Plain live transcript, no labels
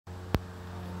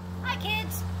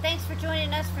kids, thanks for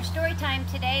joining us for story time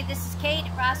today. This is Kate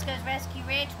at Roscoe's Rescue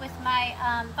Ridge with my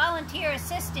volunteer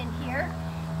assistant here,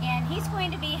 and he's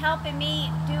going to be helping me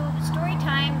do story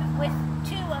time with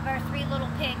two of our three little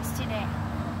pigs today.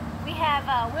 We have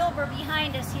Wilbur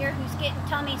behind us here who's getting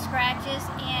tummy scratches,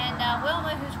 and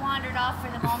Wilma who's wandered off for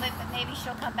the moment, but maybe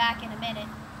she'll come back in a minute.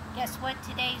 Guess what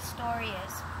today's story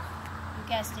is? You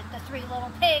guessed it, the three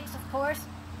little pigs, of course.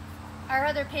 Our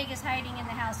other pig is hiding in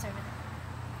the house over there.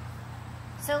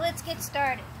 So let's get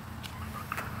started.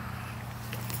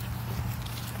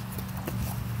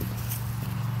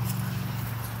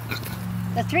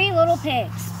 The three little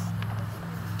pigs.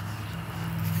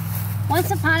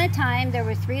 Once upon a time, there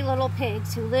were three little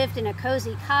pigs who lived in a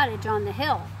cozy cottage on the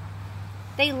hill.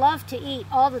 They loved to eat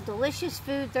all the delicious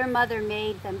food their mother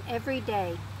made them every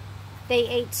day. They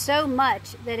ate so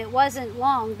much that it wasn't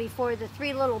long before the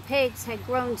three little pigs had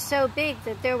grown so big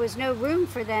that there was no room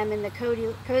for them in the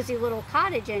cozy little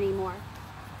cottage anymore.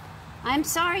 "I'm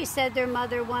sorry," said their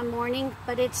mother one morning,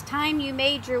 "but it's time you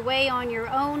made your way on your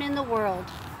own in the world."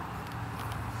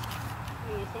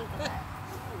 What do you think of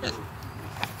that?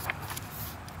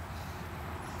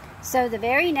 So the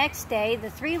very next day, the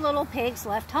three little pigs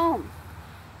left home.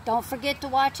 "Don't forget to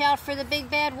watch out for the big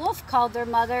bad wolf," called their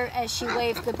mother as she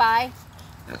waved goodbye.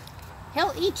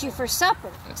 "He'll eat you for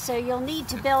supper, so you'll need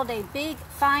to build a big,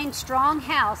 fine, strong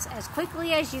house as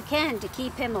quickly as you can to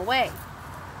keep him away."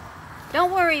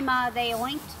 "Don't worry, Ma," they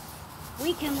oinked.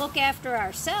 "We can look after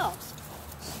ourselves."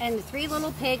 And the three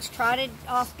little pigs trotted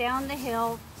off down the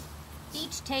hill,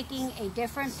 each taking a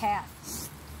different path.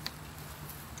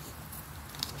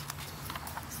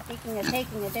 Speaking of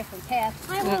taking a different path,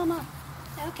 hi, Wilma.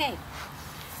 Okay.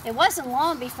 It wasn't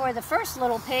long before the first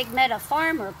little pig met a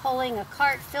farmer pulling a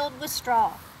cart filled with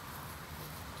straw.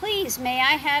 "Please, may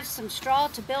I have some straw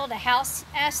to build a house?"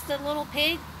 asked the little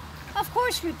pig. "Of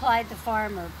course," replied the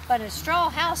farmer, "but a straw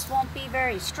house won't be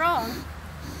very strong."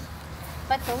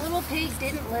 But the little pig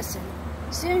didn't listen.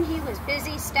 Soon he was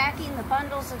busy stacking the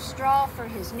bundles of straw for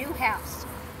his new house.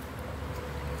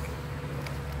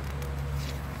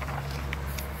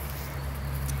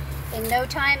 In no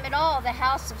time at all, the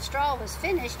house of straw was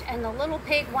finished, and the little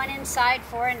pig went inside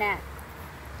for a nap.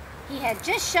 He had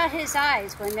just shut his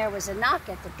eyes when there was a knock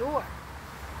at the door.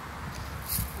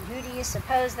 And who do you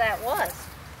suppose that was?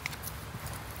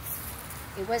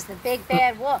 It was the big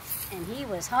bad wolf, and he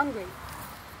was hungry.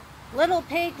 Little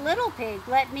pig,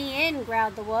 let me in,"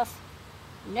 growled the wolf.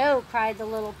 "No," cried the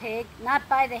little pig, "not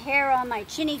by the hair on my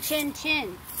chinny chin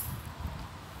chin."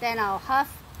 "Then I'll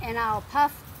huff and I'll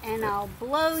puff and I'll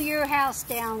blow your house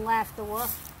down," laughed the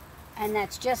wolf. And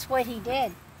that's just what he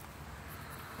did.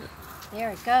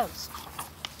 There it goes.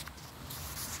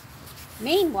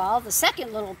 Meanwhile, the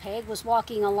second little pig was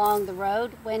walking along the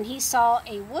road when he saw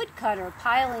a woodcutter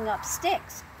piling up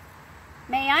sticks.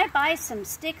 "May I buy some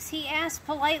sticks?" he asked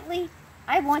politely.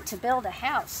 "I want to build a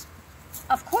house."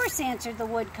 "Of course," answered the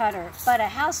woodcutter, "but a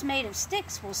house made of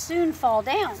sticks will soon fall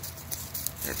down."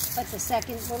 But the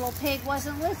second little pig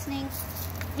wasn't listening.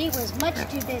 He was much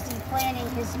too busy planning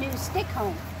his new stick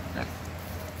home.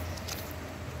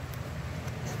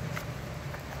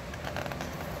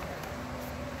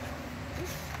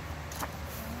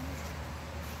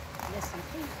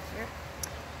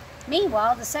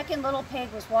 Meanwhile, the second little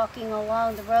pig was walking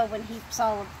along the road when he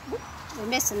saw... We're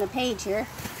missing the page here.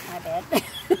 My bad.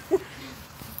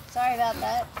 Sorry about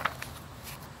that.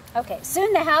 Okay,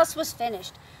 soon the house was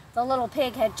finished. The little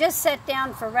pig had just sat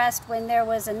down for rest when there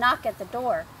was a knock at the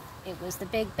door. It was the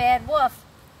big bad wolf.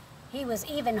 He was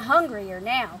even hungrier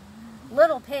now.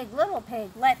 Little pig,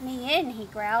 let me in," he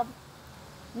growled.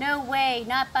 "No way,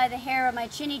 not by the hair of my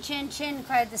chinny chin chin,"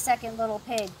 cried the second little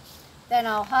pig. "Then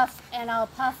I'll huff and I'll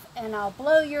puff and I'll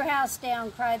blow your house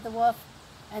down," cried the wolf.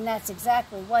 And that's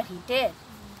exactly what he did.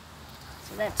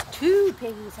 So that's two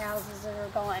piggies' houses that are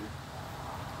gone.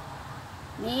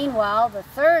 Meanwhile, the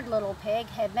third little pig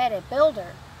had met a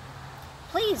builder.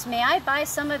 "Please, may I buy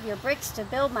some of your bricks to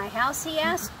build my house?" he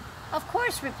asked. "Of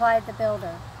course," replied the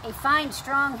builder. "A fine,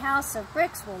 strong house of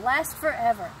bricks will last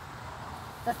forever."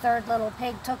 The third little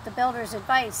pig took the builder's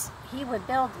advice. He would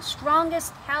build the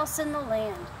strongest house in the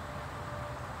land.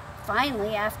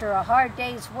 Finally, after a hard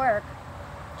day's work,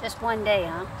 just one day,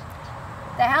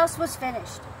 the house was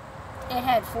finished. It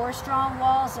had 4 strong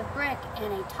walls of brick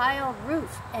and a tiled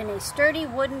roof and a sturdy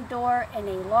wooden door and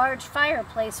a large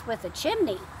fireplace with a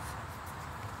chimney.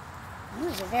 He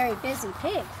was a very busy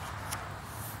pig.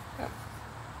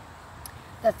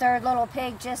 The third little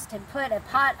pig just had put a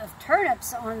pot of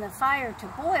turnips on the fire to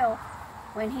boil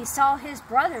when he saw his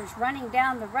brothers running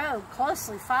down the road,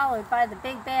 closely followed by the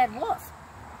big bad wolf.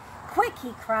 "Quick,"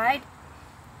 he cried.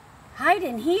 Hide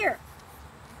in here.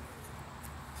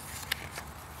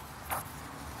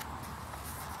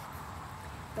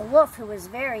 The wolf, who was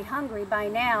very hungry by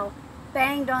now,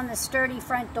 banged on the sturdy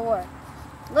front door.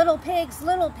 Little pigs,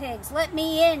 let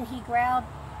me in, he growled,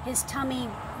 his tummy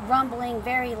rumbling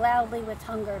very loudly with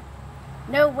hunger.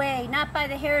 No way, not by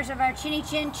the hairs of our chinny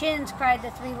chin chins, cried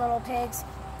the three little pigs.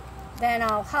 Then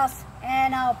I'll huff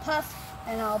and I'll puff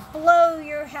and I'll blow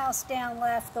your house down,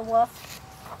 laughed the wolf.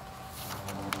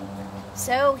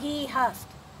 So he huffed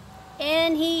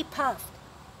and he puffed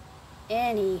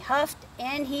and he huffed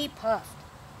and he puffed.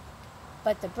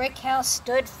 But the brick house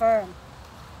stood firm.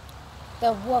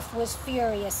 The wolf was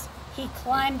furious. He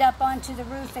climbed up onto the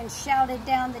roof and shouted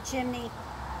down the chimney,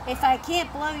 "If I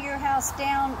can't blow your house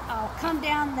down, I'll come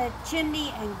down the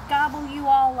chimney and gobble you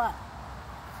all up."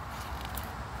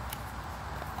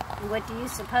 And what do you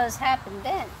suppose happened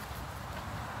then?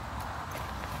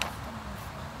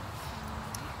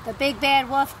 The big bad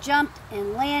wolf jumped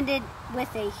and landed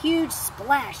with a huge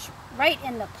splash right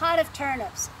in the pot of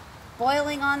turnips,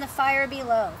 boiling on the fire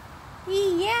below.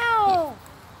 Yow!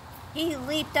 He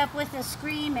leaped up with a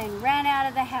scream and ran out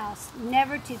of the house,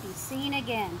 never to be seen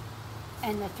again.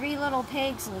 And the three little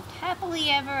pigs lived happily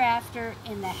ever after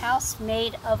in the house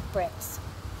made of bricks.